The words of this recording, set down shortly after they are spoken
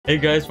Hey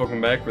guys, welcome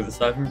back. We're the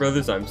Simon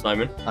Brothers. I'm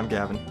Simon. I'm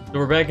Gavin. So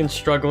we're back and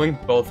struggling,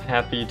 both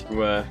happy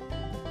to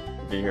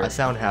be here. I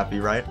sound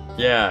happy, right?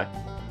 Yeah.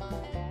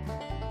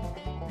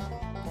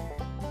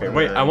 Okay,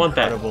 wait, I want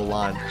that. Incredible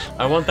launch.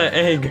 I want that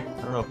egg.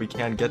 I don't know if we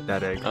can get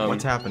that egg.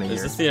 What's happening here?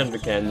 Is this the end of the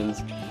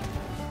canyons?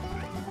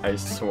 I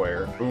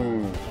swear.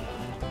 Ooh.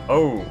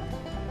 Oh.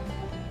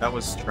 That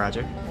was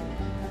tragic.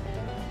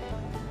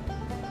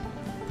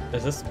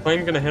 Is this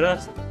plane gonna hit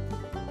us?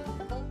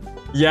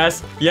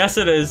 Yes. Yes,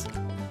 it is.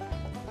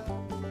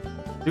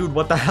 Dude,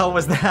 what the hell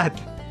was that?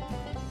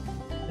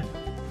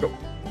 Go.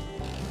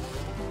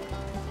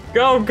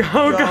 Go,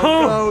 go, go!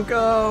 Go,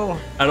 go!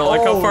 I don't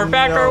like how far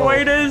back our no.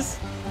 weight is.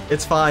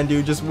 It's fine,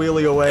 dude. Just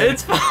wheelie away.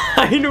 It's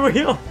fine,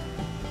 wheel.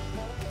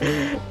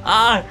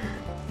 Ah.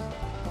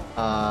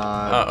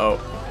 Uh-oh.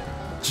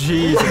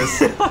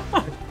 Jesus.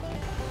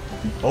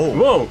 Oh.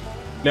 Whoa.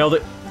 Nailed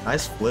it.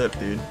 Nice flip,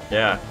 dude.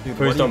 Yeah. Dude,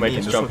 Please what do don't you make mean?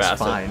 us This jump looks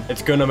acid. fine.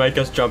 It's gonna make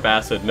us jump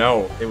acid.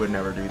 No. They would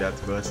never do that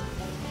to us.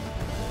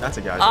 That's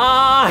a guy.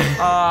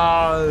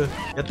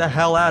 Ah. Get the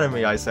hell out of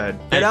me, I said.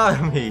 Get out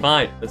of me.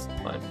 Fine. This is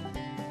fine.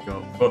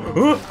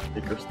 Go.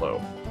 Take her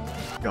slow.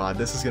 God,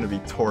 this is gonna be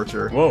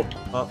torture. Whoa.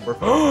 Oh, we're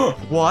fine.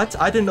 What?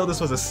 I didn't know this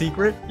was a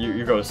secret.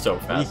 You go so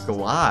fast. We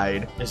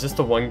glide. Is this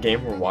the one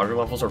game where water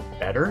levels are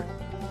better?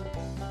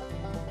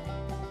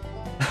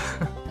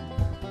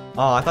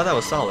 Oh, I thought that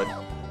was solid.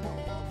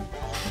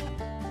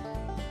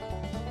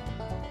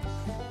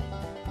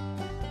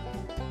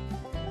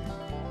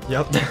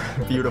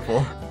 Yep.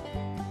 Beautiful.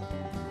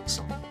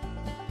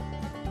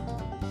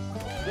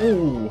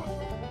 Ooh.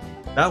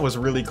 That was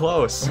really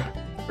close.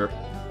 Sure.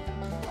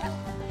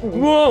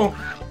 Whoa!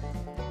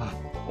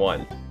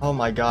 One. Oh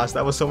my gosh,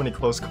 that was so many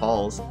close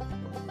calls.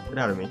 Get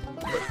out of me.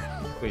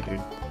 Wait,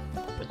 dude.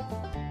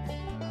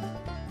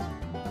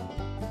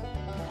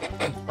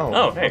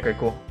 Oh, hey. Okay,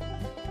 cool.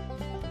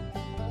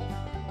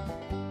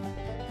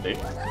 See?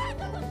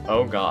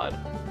 Oh god.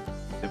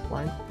 Zip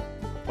line?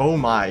 Oh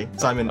my.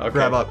 Simon, Okay.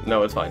 grab up.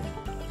 No, it's fine.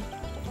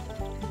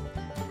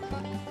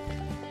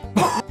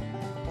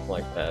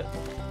 Like that.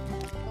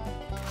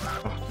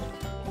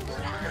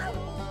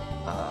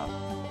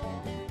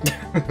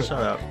 Shut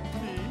up.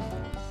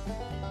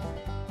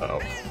 Uh-oh.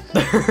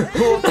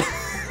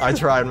 I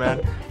tried,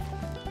 man.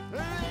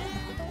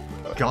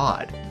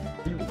 God.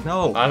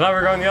 No. I thought we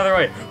were going the other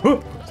way.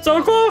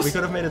 So close! We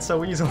could have made it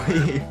so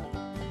easily.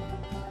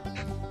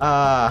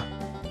 There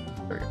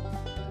we go.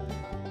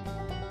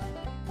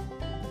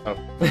 Oh.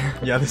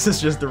 Yeah, this is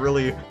just a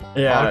really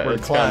Yeah, awkward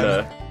it's climb.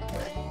 kinda...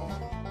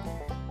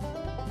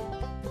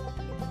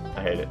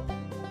 I hate it.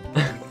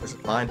 Is it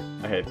fine?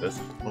 I hate this.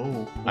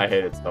 Oh. I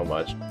hate it so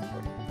much.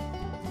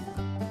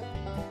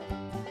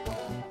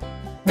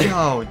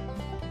 No.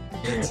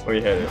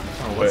 We hit it.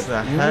 Oh, what's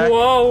the heck?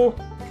 Whoa!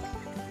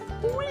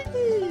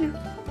 Whee!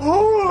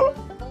 Oh!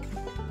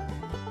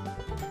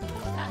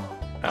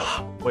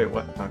 Ow. Wait,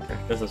 what? Okay.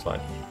 This is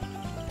fine.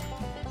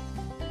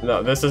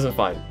 No, this isn't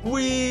fine.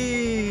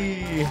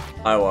 Whee!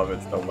 I love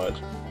it so much.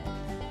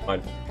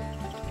 Fine.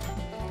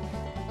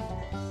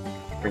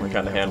 We can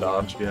kind of hand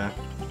off. Yeah.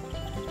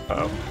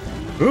 Uh-oh.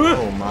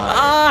 Oh my.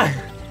 Ah!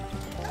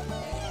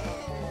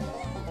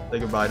 Say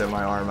goodbye to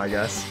my arm, I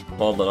guess.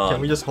 Hold it on. Can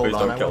we just hold Please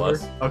on? don't kill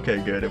us. Okay,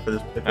 good. If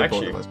both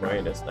Actually, of us.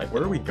 wait a second.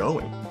 Where are we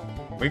going?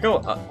 We go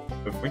up.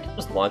 If we can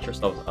just launch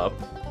ourselves up.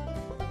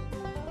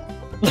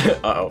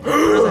 Uh-oh.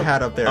 There's a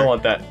hat up there. I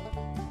want that.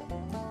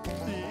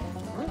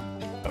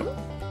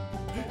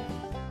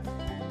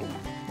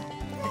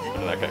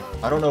 Okay.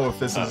 I don't know if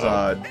this is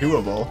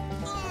doable.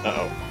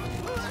 Uh-oh.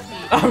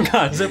 Oh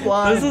god. Zip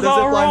line. This is The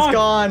all zip line's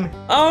wrong. gone.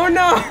 Oh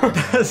no!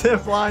 The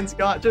zip line's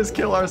gone. Just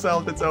kill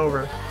ourselves. It's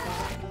over.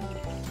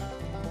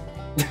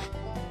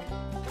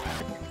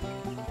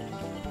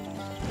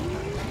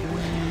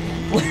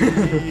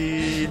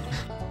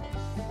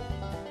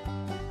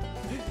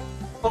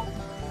 Oh.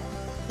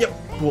 Yep.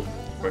 Cool.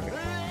 Perfect.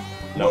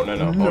 No, no,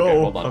 no. No.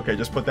 Okay, hold on. Okay,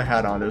 just put the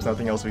hat on. There's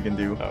nothing else we can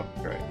do. Oh,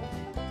 great.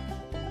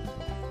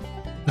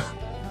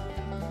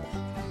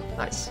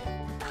 Nice.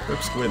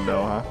 Rip squid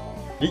though, huh?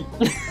 Eat.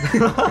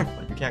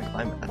 You can't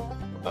climb that.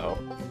 Uh-oh.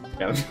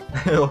 Yeah.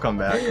 It'll come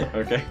back.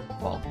 Okay.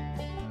 Fall.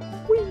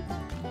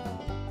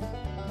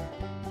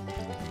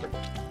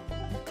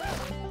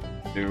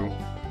 2,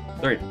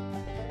 3.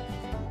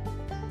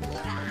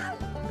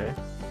 Okay.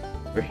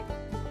 3.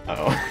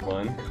 Uh-oh.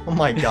 1. Oh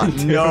my god,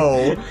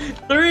 no!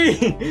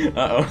 3!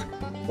 Uh-oh.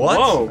 What?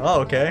 Whoa!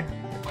 Oh, okay.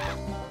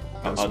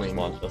 I'll just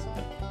launch this.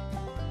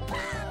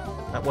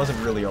 That wasn't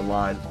really a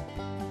line.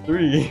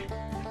 3.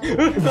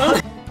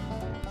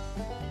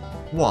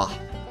 Wah.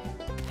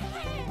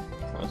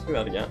 Let's do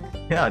that again.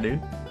 Yeah,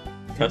 dude.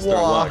 Test Wah.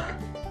 our luck.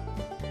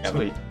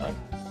 Sweet.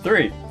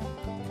 3.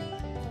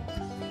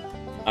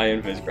 I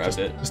invis grabbed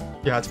it.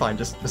 Yeah, it's fine.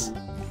 Just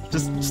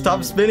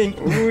stop spinning.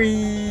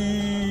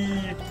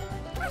 Whee!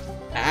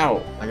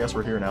 Ow! I guess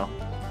we're here now.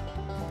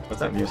 What's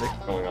that music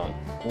going on?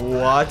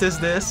 What is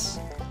this?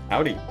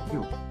 Howdy.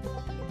 Ew.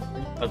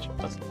 Touch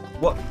us.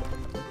 What?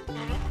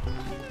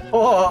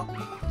 Oh!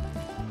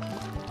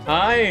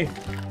 Hi!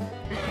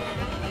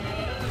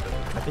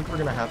 I think we're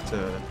gonna have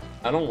to...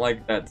 I don't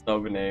like that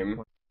sub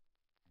name.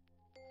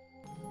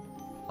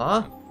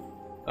 Huh?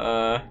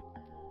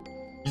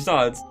 You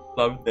saw its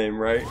sub name,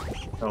 right?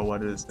 Oh,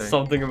 what did it say?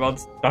 Something about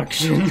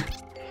seduction.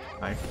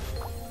 Hi.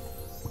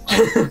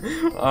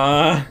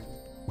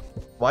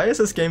 Why Why is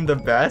this game the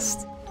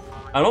best?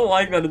 I don't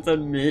like that it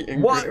said meet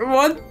and What? greet.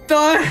 What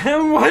the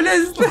hell? What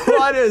is this?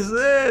 What is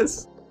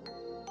this?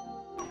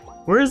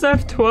 Where's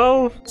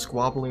F12?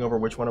 Squabbling over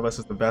which one of us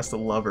is the best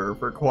lover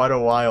for quite a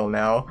while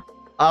now.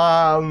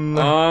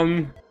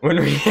 When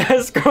we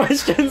ask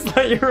questions,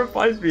 let your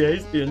replies be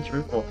hasty and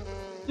truthful.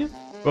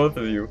 Both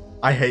of you.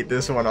 I hate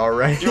this one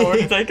already. You want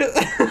to take it?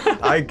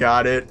 I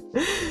got it.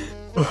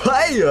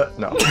 Hey!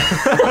 No.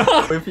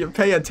 If you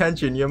pay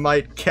attention, you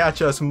might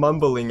catch us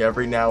mumbling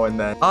every now and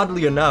then.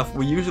 Oddly enough,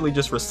 we usually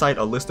just recite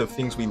a list of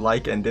things we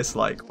like and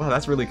dislike. Wow,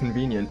 that's really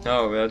convenient.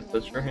 Oh,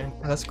 that's your hand.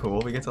 That's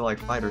cool. We get to like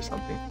fight or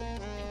something.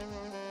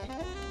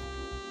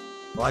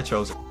 Well, I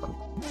chose it.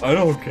 I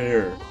don't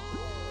care.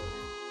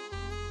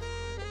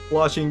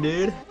 Watching,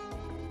 dude.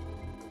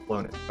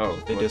 Blown it.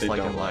 Oh, They what dislike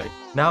don't and like.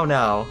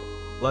 Now,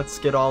 let's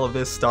get all of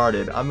this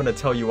started. I'm gonna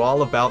tell you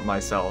all about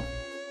myself.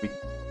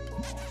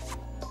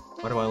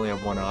 Why do I only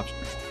have one option?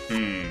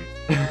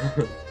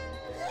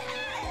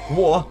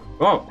 Whoa!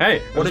 Oh,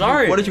 hey, I'm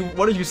sorry. What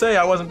did you say?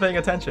 I wasn't paying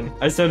attention.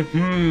 I said,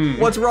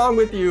 What's wrong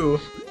with you?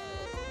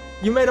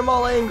 You made them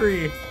all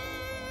angry.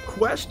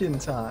 Question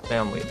time.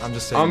 Family. I'm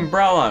just saying.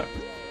 Umbrella.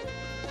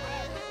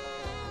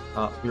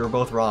 We were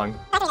both wrong.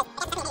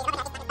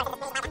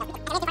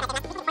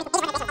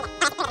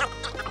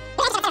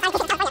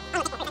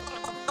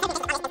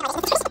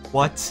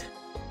 What?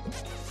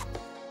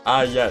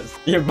 Ah, yes.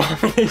 The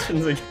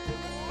abominations again.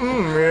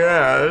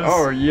 Yes.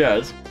 Oh,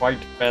 yes. Quite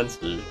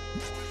fancy.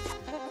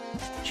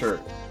 Sure.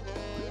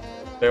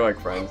 They like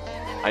friends.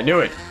 I knew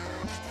it.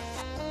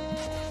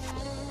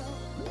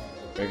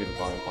 Maybe the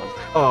bottom one.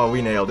 Oh,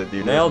 we nailed it,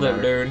 dude. Nailed it,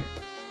 Doesn't matter. dude.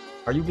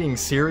 Are you being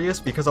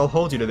serious? Because I'll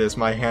hold you to this,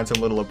 my handsome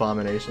little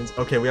abominations.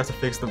 Okay, we have to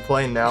fix the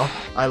plane now.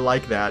 I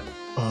like that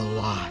a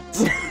lot.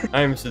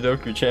 I am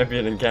Sudoku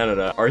champion in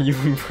Canada. Are you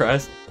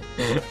impressed?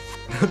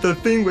 The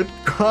thing with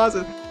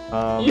causes.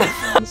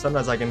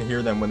 Sometimes I can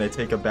hear them when they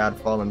take a bad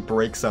fall and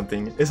break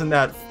something. Isn't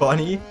that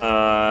funny?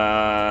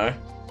 I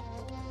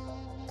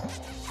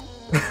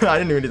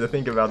didn't even need to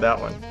think about that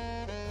one.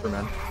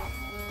 Man.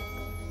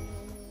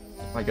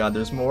 Oh my god,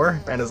 there's more?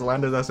 And has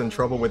landed us in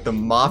trouble with the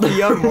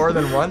Mafia more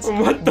than once?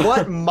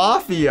 What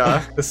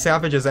Mafia? The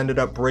savages ended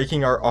up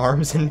breaking our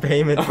arms in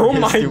payment for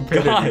his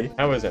stupidity. God.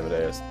 How is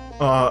Amadeus?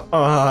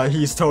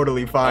 He's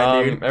totally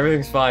fine, dude.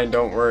 Everything's fine,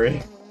 don't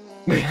worry.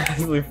 We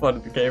actually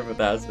flooded the cave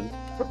with acid.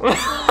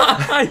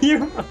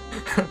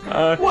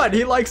 What?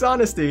 He likes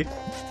honesty.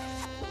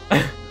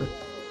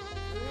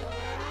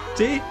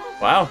 See?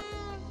 Wow.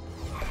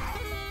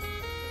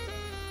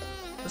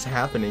 What's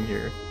happening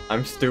here?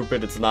 I'm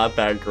stupid, it's not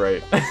that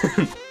great.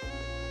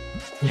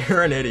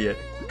 You're an idiot.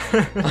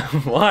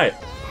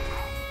 What?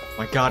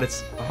 My god,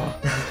 it's...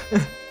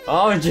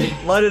 Oh, gee.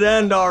 Let it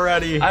end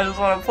already. I just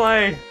want to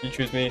play. You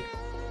choose me.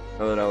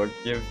 Know that I would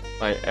give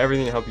my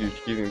everything to help you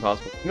achieve the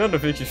impossible. None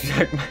of it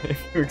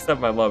if you accept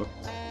my love.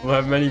 We'll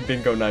have many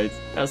bingo nights.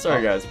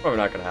 Sorry guys, probably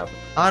not gonna happen.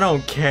 I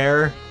don't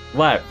care.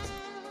 Left.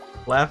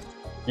 Left?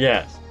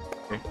 Yes.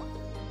 Okay.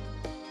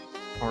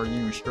 Are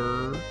you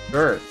sure?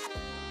 Sure.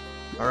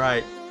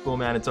 Alright, cool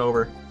man, it's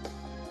over.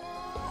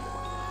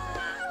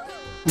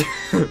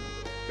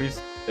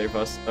 Please save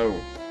us. Oh.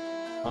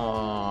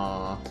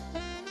 Aww.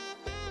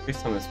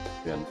 Please tell me this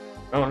again.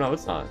 Oh no,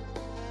 it's not.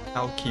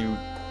 How cute.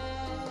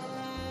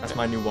 That's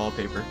my new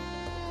wallpaper.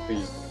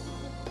 Please.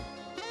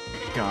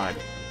 God.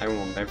 I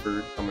will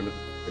never come into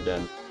this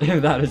again.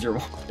 If that is your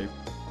wallpaper.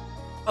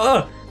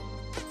 Ugh!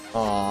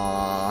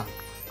 Aww.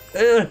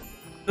 Ugh!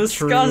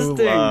 Disgusting!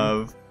 True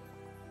love.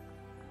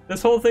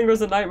 This whole thing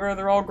was a nightmare,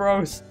 they're all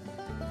gross.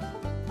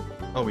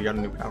 Oh, we got a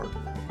new power.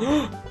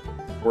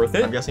 Worth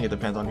it? I'm guessing it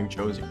depends on who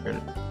chose you.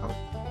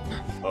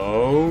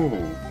 Oh.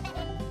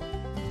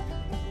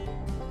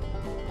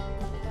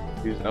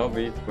 Use LV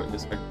to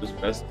witness Hector's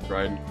best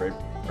tried and great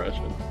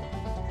impression.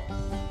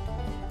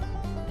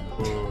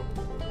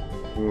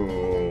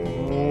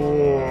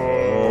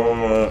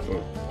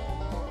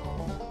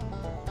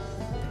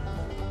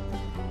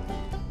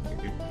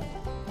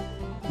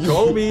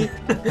 Kobe!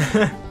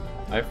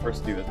 I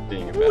foresee this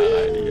being a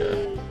bad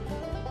idea.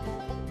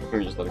 Let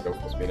me just let it go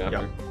full speed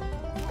after.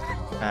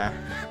 Yep.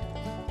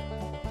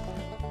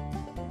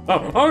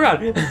 Oh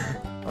god!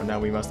 Oh, now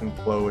we must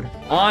implode.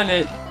 On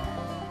it!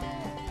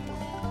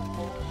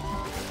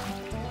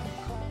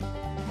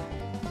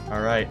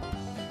 Alright.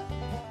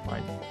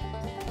 Fine.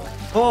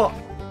 Oh!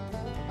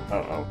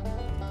 Uh-oh.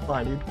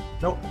 Fine, dude.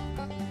 Nope.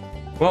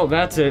 Well,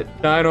 that's it.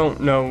 I don't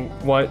know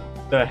what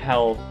the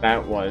hell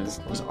that was.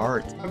 It was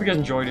art. Hope you guys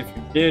enjoyed. If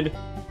you did,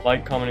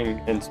 like,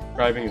 commenting, and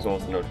subscribing, as well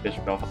as the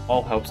notification bell,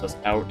 all helps us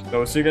out.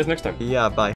 So, see you guys next time. Yeah, bye.